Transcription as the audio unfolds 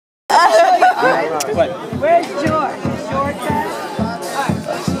What? Where's George? Is George there? Alright,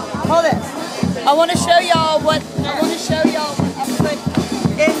 hold this. I want to show y'all what I put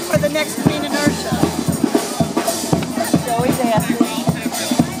in for the next Queen Inertia. Joey's ashes.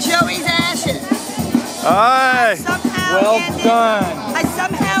 Joey's ashes. Aye. Well done. I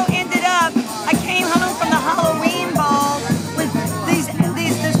somehow ended up. I came home from the Halloween ball with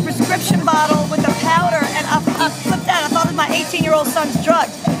this prescription bottle with the powder, and I flipped out. I thought it was my 18-year-old son's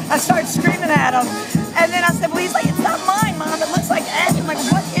drugs. I started screaming at him, and then I said, "Well, he's like, it's not mine, Mom. It looks like ash." I'm like,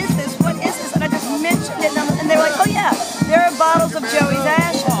 "What is this? What is this?" And I just mentioned it, and they were like, "Oh yeah, there are bottles of Joey's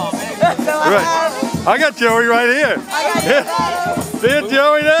ashes." So I got Joey right here. See it,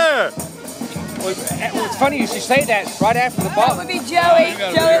 Joey there. Well, it's funny you should say that right after the ball. That would be Joey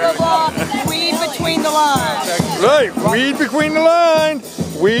LeBlanc, weed between the lines. Right, weed between the lines.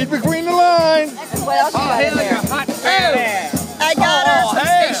 Weed between the lines. What else you got in there? Hot fat ass. I got her some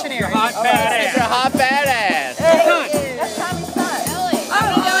stationery. Hot fat ass. You're a hot bad ass. Hey, that's Tommy's son.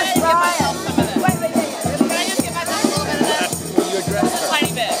 Brian. Wait. Can I just get myself a little bit of that? You addressed her.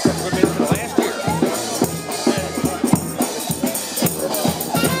 Tiny bit. We've been to last year.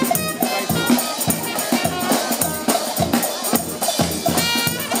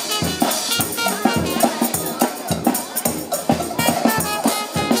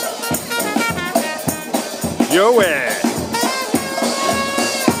 Joey.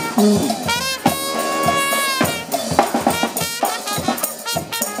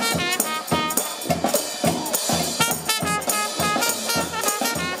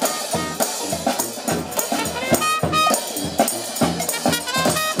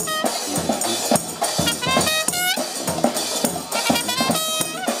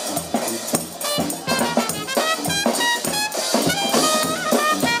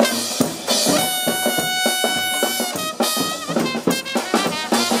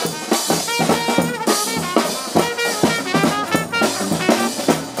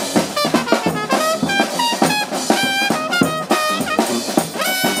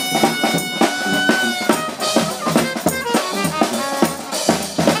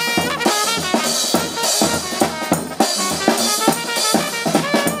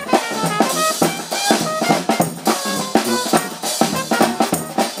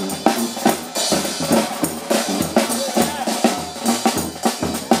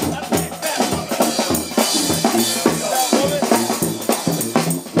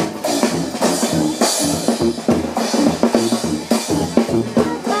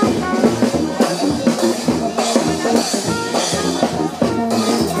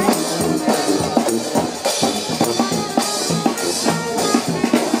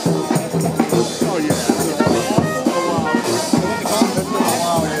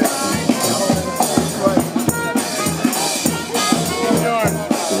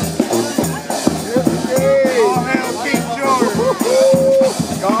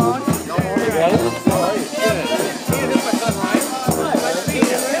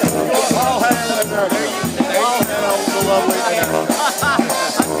 Lovely.